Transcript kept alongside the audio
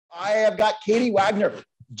I have got Katie Wagner,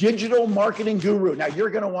 digital marketing guru. Now, you're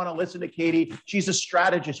going to want to listen to Katie. She's a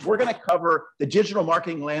strategist. We're going to cover the digital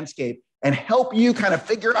marketing landscape and help you kind of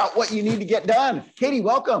figure out what you need to get done. Katie,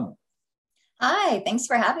 welcome. Hi, thanks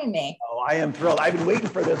for having me. Oh, I am thrilled. I've been waiting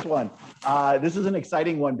for this one. This is an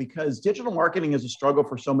exciting one because digital marketing is a struggle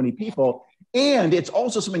for so many people. And it's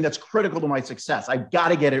also something that's critical to my success. I've got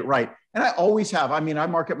to get it right. And I always have. I mean, I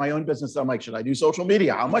market my own business. I'm like, should I do social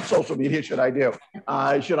media? How much social media should I do?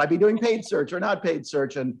 Should I be doing paid search or not paid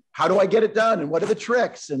search? And how do I get it done? And what are the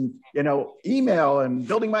tricks? And, email and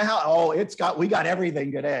building my house. Oh, we got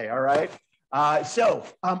everything today. All right.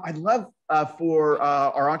 I'd love for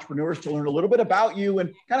our entrepreneurs to learn a little bit about you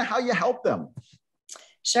and kind of how you help them.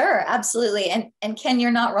 Sure, absolutely. And Ken,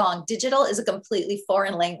 you're not wrong. Digital is a completely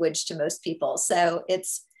foreign language to most people. So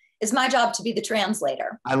it's my job to be the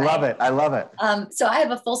translator. I love it. I love it. So I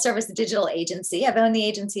have a full service digital agency. I've owned the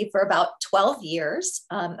agency for about 12 years.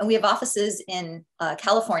 And we have offices in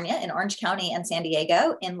California, in Orange County and San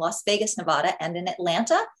Diego, in Las Vegas, Nevada, and in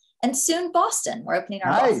Atlanta. And soon Boston. We're opening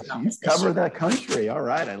our Boston office. You cover the country. All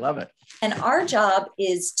right. I love it. And our job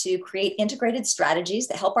is to create integrated strategies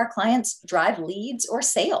that help our clients drive leads or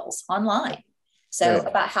sales online. So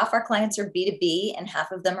about half our clients are B2B and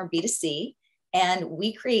half of them are B2C. And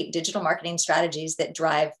we create digital marketing strategies that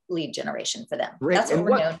drive lead generation for them. Great. That's what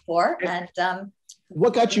we're known for. And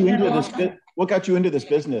what got you into this? What got you into this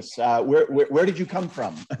business? Where did you come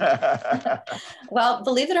from? Well,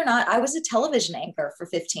 believe it or not, I was a television anchor for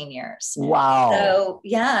 15 years. Wow.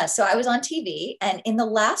 So I was on TV, and in the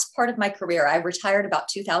last part of my career, I retired about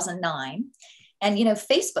 2009. And,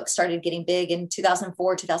 Facebook started getting big in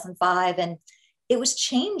 2004, 2005. And it was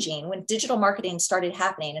changing when digital marketing started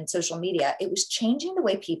happening in social media. It was changing the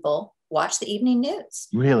way people watch the evening news.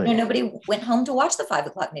 Really? Nobody went home to watch the 5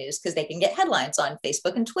 o'clock news because they can get headlines on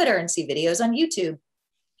Facebook and Twitter and see videos on YouTube.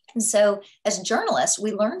 And so as journalists,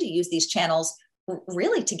 we learned to use these channels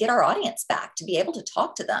really to get our audience back, to be able to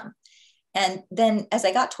talk to them. And then as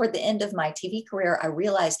I got toward the end of my TV career, I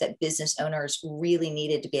realized that business owners really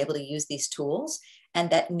needed to be able to use these tools and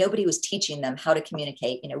that nobody was teaching them how to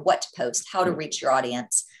communicate, what to post, how to reach your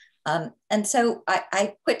audience. And so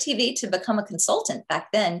I quit TV to become a consultant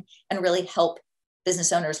back then and really help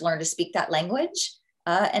business owners learn to speak that language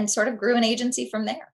and sort of grew an agency from there.